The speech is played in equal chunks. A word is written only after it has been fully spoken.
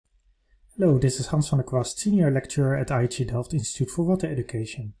Hello, this is Hans van der Kwast, Senior Lecturer at IHE Delft Institute for Water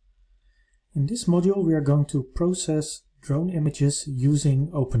Education. In this module we are going to process drone images using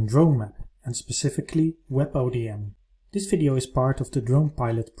OpenDroneMap and specifically WebODM. This video is part of the drone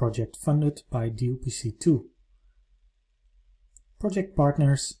pilot project funded by DUPC2. Project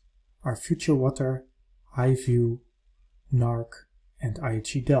partners are Future Water, HiView, NARC and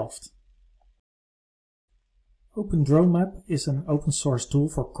IHE Delft. OpenDroneMap is an open source tool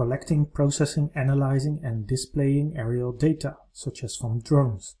for collecting, processing, analyzing and displaying aerial data, such as from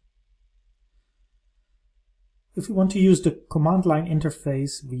drones. If we want to use the command line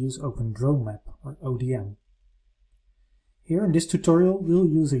interface, we use OpenDroneMap or ODM. Here in this tutorial we'll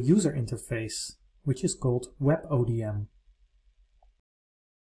use a user interface, which is called WebODM.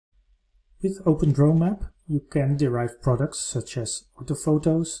 With OpenDroneMap you can derive products such as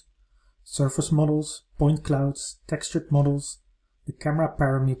orthophotos, surface models, point clouds, textured models, the camera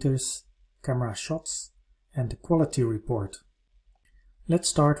parameters, camera shots, and the quality report. Let's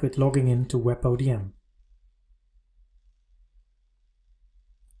start with logging into WebODM.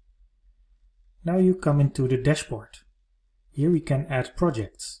 Now you come into the dashboard. Here we can add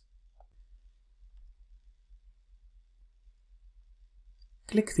projects.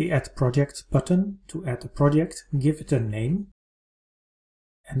 Click the Add Project button to add a project, give it a name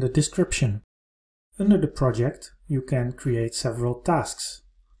and a description. Under the project you can create several tasks.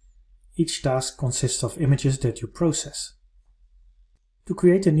 Each task consists of images that you process. To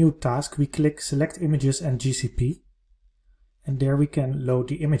create a new task we click Select Images and GCP, and there we can load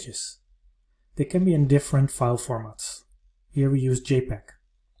the images. They can be in different file formats. Here we use JPEG.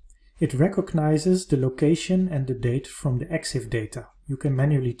 It recognizes the location and the date from the EXIF data. You can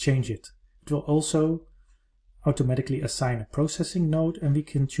manually change it. It will also automatically assign a processing node, and we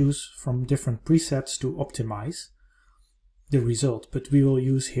can choose from different presets to optimize the result, but we will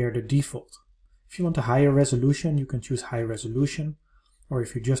use here the default. If you want a higher resolution you can choose high resolution, or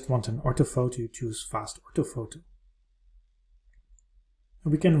if you just want an orthophoto you choose fast orthophoto.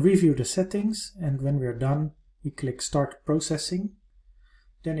 We can review the settings, and when we are done we click Start Processing.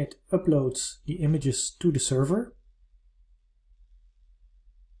 Then it uploads the images to the server.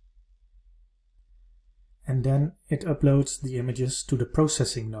 And then it uploads the images to the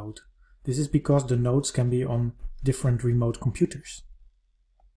processing node. This is because the nodes can be on different remote computers.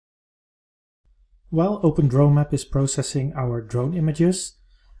 While OpenDroneMap is processing our drone images,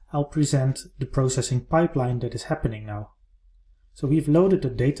 I'll present the processing pipeline that is happening now. So we've loaded the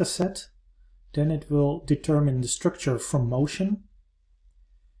dataset, then it will determine the structure from motion.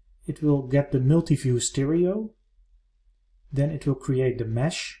 It will get the multi-view stereo, then it will create the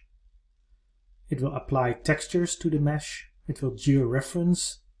mesh. It will apply textures to the mesh, it will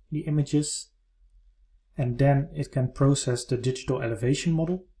georeference the images, and then it can process the digital elevation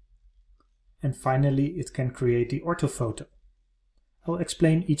model. And finally it can create the orthophoto. I'll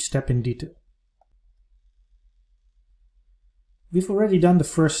explain each step in detail. We've already done the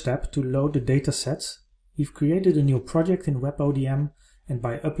first step to load the datasets. We've created a new project in WebODM, and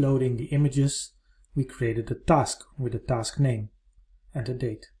by uploading the images we created a task with a task name and a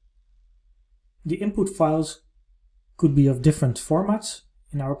date. The input files could be of different formats.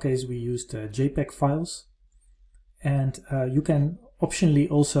 In our case we used JPEG files, and you can optionally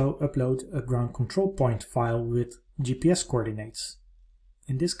also upload a ground control point file with GPS coordinates.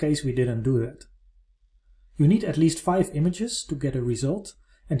 In this case we didn't do that. You need at least 5 images to get a result,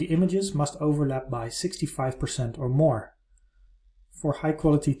 and the images must overlap by 65% or more. For high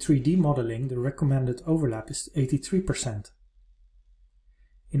quality 3D modeling the recommended overlap is 83%.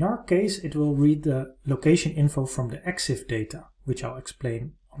 In our case it will read the location info from the EXIF data, which I'll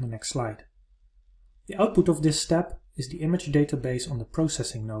explain on the next slide. The output of this step is the image database on the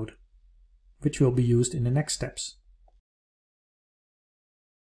processing node, which will be used in the next steps.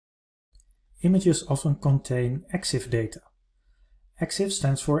 Images often contain EXIF data. EXIF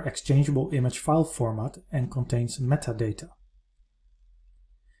stands for Exchangeable Image File Format and contains metadata.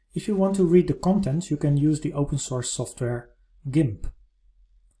 If you want to read the contents you can use the open source software GIMP,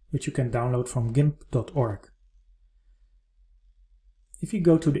 which you can download from gimp.org. If you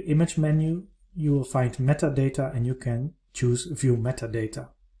go to the image menu, you will find metadata and you can choose View Metadata.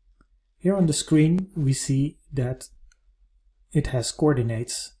 Here on the screen we see that it has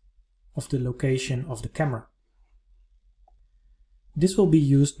coordinates of the location of the camera. This will be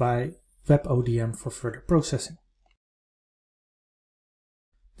used by WebODM for further processing.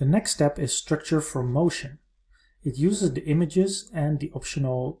 The next step is Structure from Motion. It uses the images and the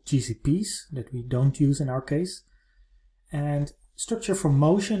optional GCPs that we don't use in our case. And Structure from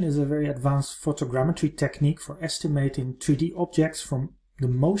Motion is a very advanced photogrammetry technique for estimating 3D objects from the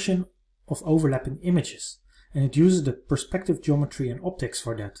motion of overlapping images, and it uses the perspective geometry and optics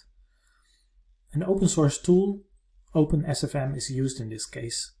for that. An open source tool, OpenSFM, is used in this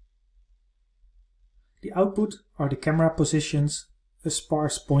case. The output are the camera positions, a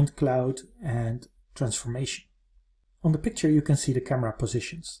sparse point cloud, and transformation. On the picture you can see the camera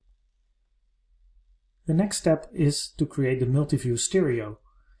positions. The next step is to create the multi-view stereo.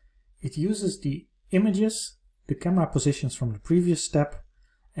 It uses the images, the camera positions from the previous step,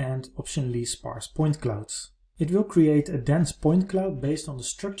 and optionally sparse point clouds. It will create a dense point cloud based on the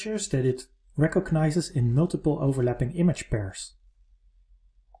structures that it recognizes in multiple overlapping image pairs.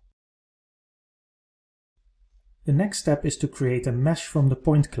 The next step is to create a mesh from the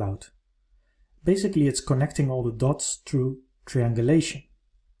point cloud. Basically it's connecting all the dots through triangulation.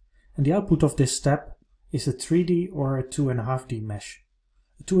 And the output of this step is a 3D or a 2.5D mesh.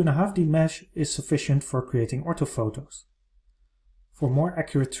 A 2.5D mesh is sufficient for creating orthophotos. For more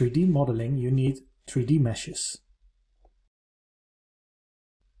accurate 3D modeling you need 3D meshes.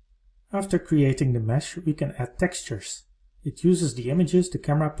 After creating the mesh we can add textures. It uses the images, the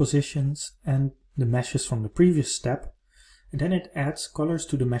camera positions and the meshes from the previous step, and then it adds colors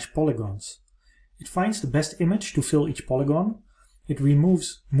to the mesh polygons. It finds the best image to fill each polygon, it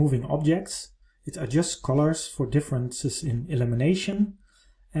removes moving objects, it adjusts colors for differences in illumination,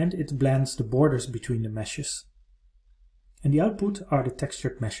 and it blends the borders between the meshes. And the output are the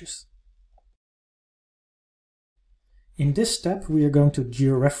textured meshes. In this step we are going to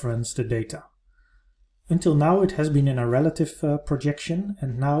georeference the data. Until now it has been in a relative projection,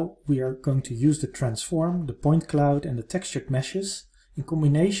 and now we are going to use the transform, the point cloud and the textured meshes in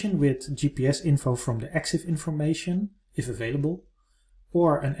combination with GPS info from the EXIF information, if available,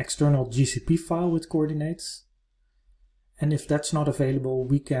 or an external GCP file with coordinates. And if that's not available,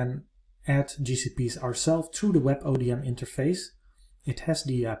 we can add GCPs ourselves through the WebODM interface. It has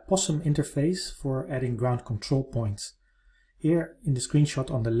the POSSUM interface for adding ground control points. Here in the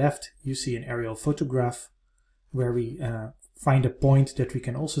screenshot on the left you see an aerial photograph where we find a point that we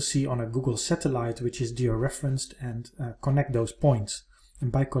can also see on a Google satellite which is georeferenced, and connect those points.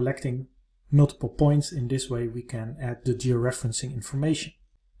 And by collecting multiple points in this way we can add the georeferencing information.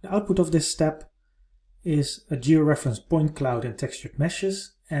 The output of this step is a georeferenced point cloud and textured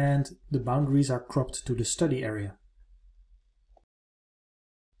meshes, and the boundaries are cropped to the study area.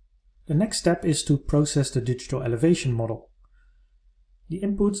 The next step is to process the digital elevation model. The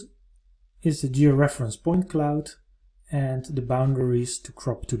input is the georeferenced point cloud and the boundaries to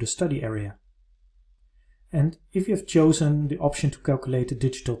crop to the study area. And if you have chosen the option to calculate the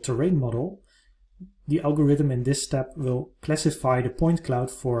digital terrain model, the algorithm in this step will classify the point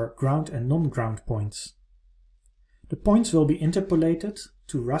cloud for ground and non-ground points. The points will be interpolated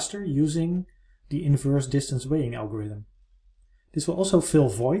to raster using the inverse distance weighing algorithm. This will also fill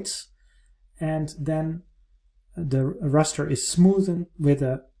voids, and then the raster is smoothened with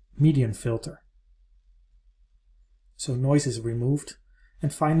a median filter. So noise is removed,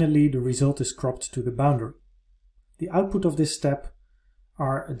 and finally the result is cropped to the boundary. The output of this step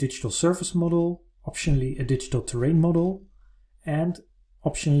are a digital surface model, optionally a digital terrain model, and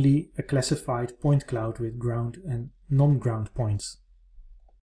optionally a classified point cloud with ground and non-ground points.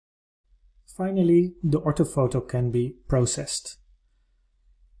 Finally, the orthophoto can be processed.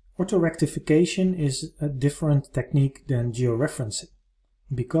 Orthorectification is a different technique than georeferencing,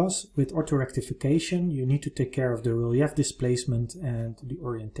 because with orthorectification you need to take care of the relief displacement and the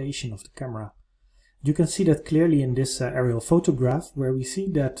orientation of the camera. You can see that clearly in this aerial photograph, where we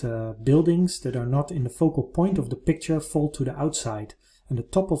see that buildings that are not in the focal point of the picture fall to the outside, and the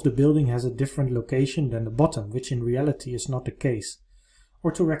top of the building has a different location than the bottom, which in reality is not the case.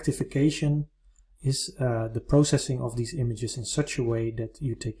 Orthorectification is the processing of these images in such a way that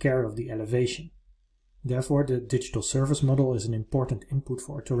you take care of the elevation. Therefore, the digital surface model is an important input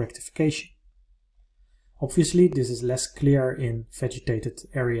for orthorectification. Obviously, this is less clear in vegetated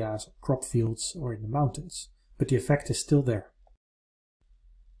areas, crop fields, or in the mountains, but the effect is still there.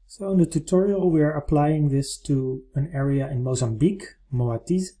 So in the tutorial we are applying this to an area in Mozambique,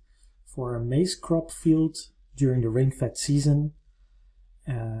 Moatize, for a maize crop field during the rain-fed season.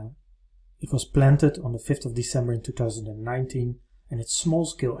 It was planted on the 5th of December in 2019, and it's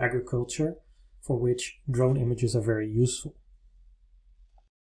small-scale agriculture for which drone images are very useful.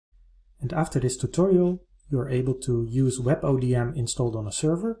 And after this tutorial, you are able to use WebODM installed on a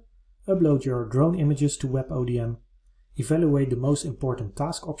server, upload your drone images to WebODM, evaluate the most important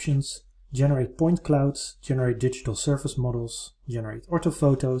task options, generate point clouds, generate digital surface models, generate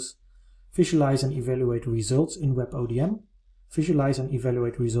orthophotos, visualize and evaluate results in WebODM, visualize and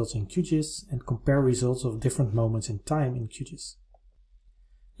evaluate results in QGIS, and compare results of different moments in time in QGIS.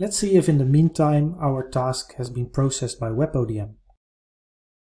 Let's see if in the meantime our task has been processed by WebODM.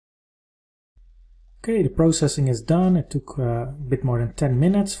 Okay, the processing is done. It took a bit more than 10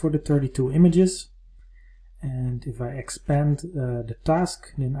 minutes for the 32 images. And if I expand the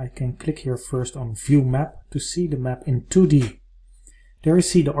task, then I can click here first on View Map to see the map in 2D. There you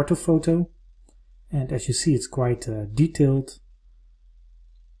see the orthophoto, and as you see it's quite detailed.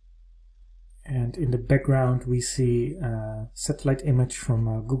 And in the background we see a satellite image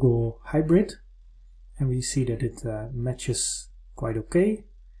from Google Hybrid, and we see that it matches quite okay.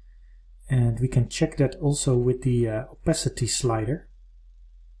 And we can check that also with the opacity slider.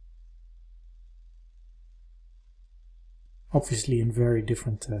 Obviously in very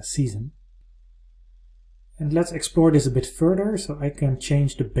different season. And let's explore this a bit further. So I can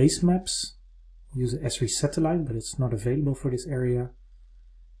change the base maps, use Esri satellite, but it's not available for this area.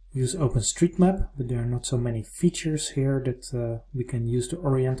 Use OpenStreetMap, but there are not so many features here that we can use to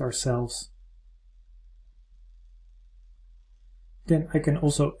orient ourselves. Then I can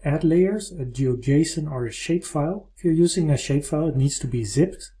also add layers, a GeoJSON or a shapefile. If you're using a shapefile, it needs to be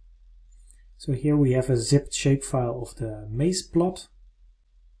zipped. So here we have a zipped shapefile of the maze plot.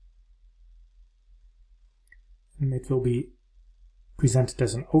 And it will be presented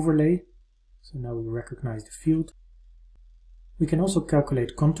as an overlay. So now we recognize the field. We can also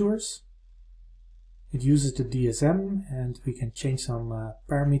calculate contours. It uses the DSM and we can change some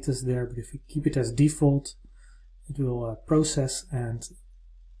parameters there, but if we keep it as default, it will process and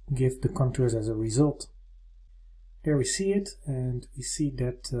give the contours as a result. There we see it, and we see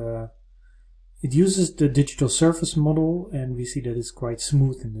that it uses the digital surface model, and we see that it's quite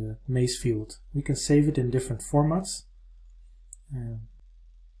smooth in the maze field. We can save it in different formats,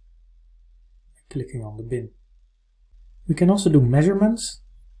 clicking on the bin. We can also do measurements.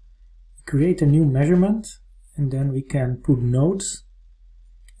 Create a new measurement, and then we can put nodes.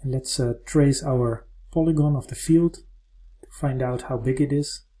 And let's trace our polygon of the field to find out how big it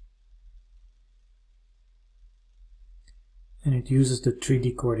is. And it uses the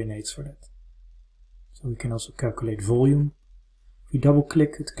 3D coordinates for that. So we can also calculate volume. If we double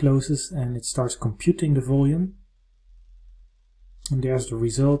click, it closes and it starts computing the volume. And there's the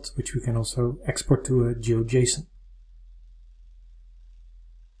result, which we can also export to a GeoJSON.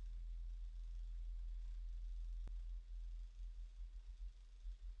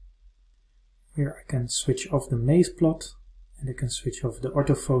 Here I can switch off the maze plot, and I can switch off the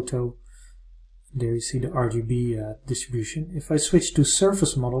orthophoto. There you see the RGB distribution. If I switch to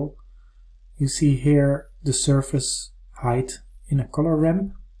surface model, you see here the surface height in a color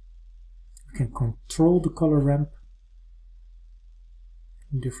ramp. We can control the color ramp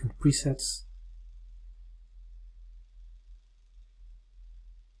in different presets.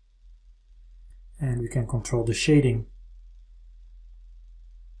 And we can control the shading.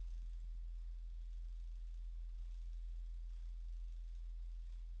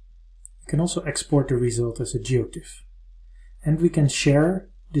 We can also export the result as a GeoTIFF. And we can share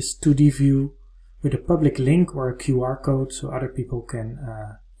this 2D view with a public link or a QR code so other people can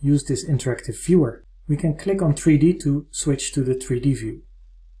use this interactive viewer. We can click on 3D to switch to the 3D view.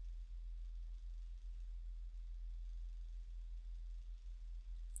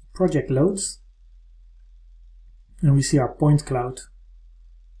 Project loads, and we see our point cloud.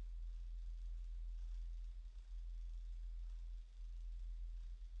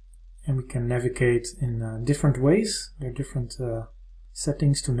 And we can navigate in different ways. There are different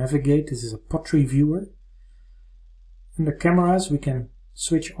settings to navigate. This is a pottery viewer. Under cameras, we can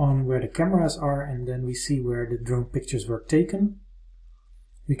switch on where the cameras are, and then we see where the drone pictures were taken.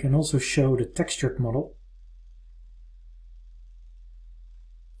 We can also show the textured model,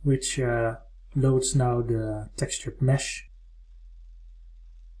 which loads now the textured mesh.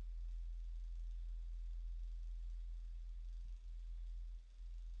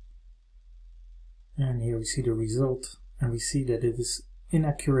 And here we see the result, and we see that it is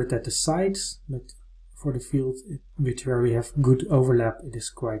inaccurate at the sides, but for the field where we have good overlap, it is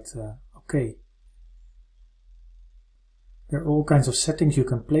quite okay. There are all kinds of settings you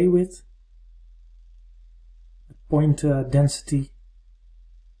can play with. Point density,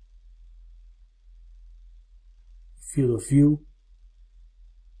 field of view.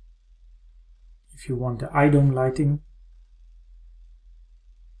 If you want the eye-dome lighting,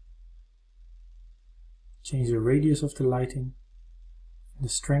 change the radius of the lighting, the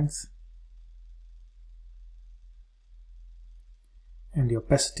strength, and the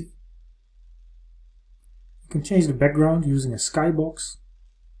opacity. You can change the background using a skybox,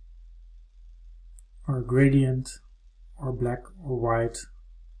 or a gradient, or black, or white,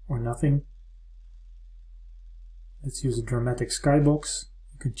 or nothing. Let's use a dramatic skybox.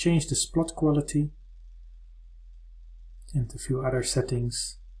 You can change the spot quality and a few other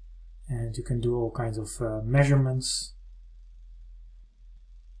settings, and you can do all kinds of measurements,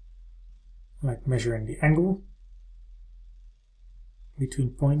 like measuring the angle between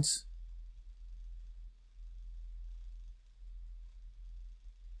points.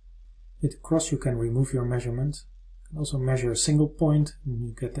 With the cross you can remove your measurement. You can also measure a single point and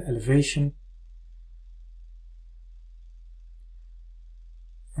you get the elevation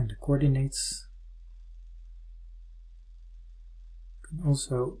and the coordinates. You can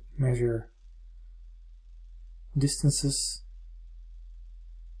also measure distances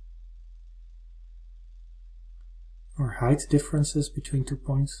or height differences between 2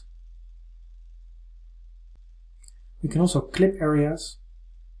 points. We can also clip areas.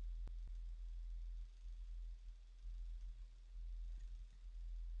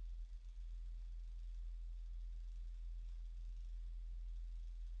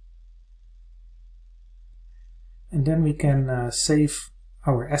 And then we can save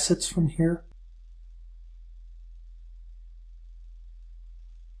our assets from here.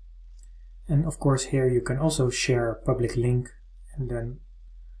 And of course here you can also share a public link, and then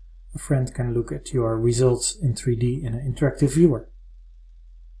a friend can look at your results in 3D in an interactive viewer.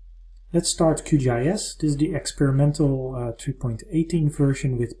 Let's start QGIS. This is the experimental 3.18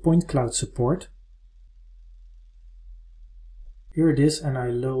 version with point cloud support. Here it is, and I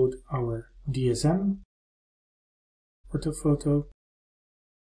load our DSM, orthophoto,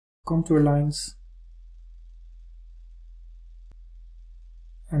 contour lines,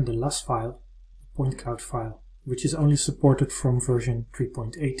 and the LAS file, the point cloud file, which is only supported from version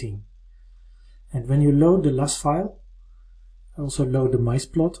 3.18. And when you load the LAS file, I also load the mice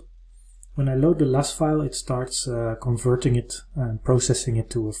plot. When I load the LAS file, it starts converting it and processing it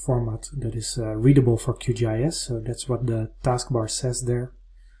to a format that is readable for QGIS. So that's what the taskbar says there.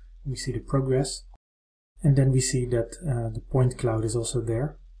 We see the progress. And then we see that the point cloud is also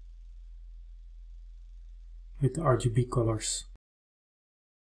there with the RGB colors.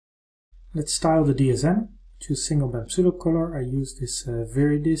 Let's style the DSM. Choose single band pseudo color. I use this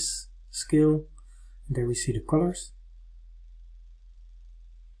Viridis scale. And there we see the colors.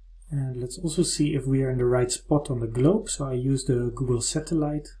 And let's also see if we are in the right spot on the globe. So I use the Google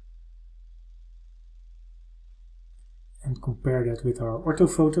satellite and compare that with our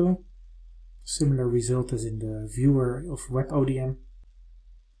orthophoto. Similar result as in the viewer of WebODM.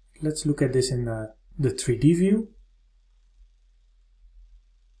 Let's look at this in the 3D view.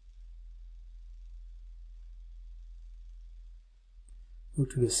 Go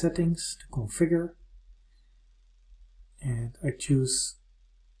to the settings to configure, and I choose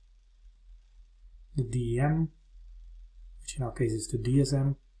the DEM, which in our case is the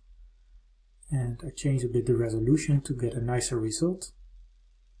DSM, and I change a bit the resolution to get a nicer result.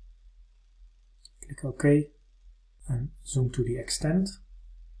 Click OK and zoom to the extent,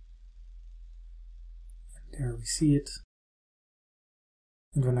 and there we see it.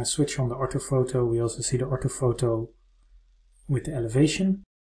 And when I switch on the orthophoto, we also see the orthophoto with the elevation,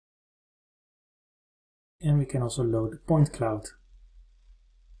 and we can also load the point cloud.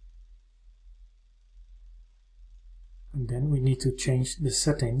 And then we need to change the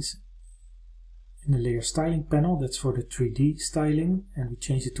settings in the layer styling panel. That's for the 3D styling, and we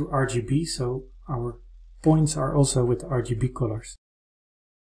change it to RGB, so our points are also with RGB colors.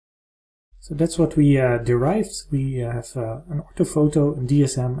 So that's what we derived. We have an orthophoto, a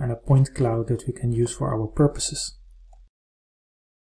DSM, and a point cloud that we can use for our purposes.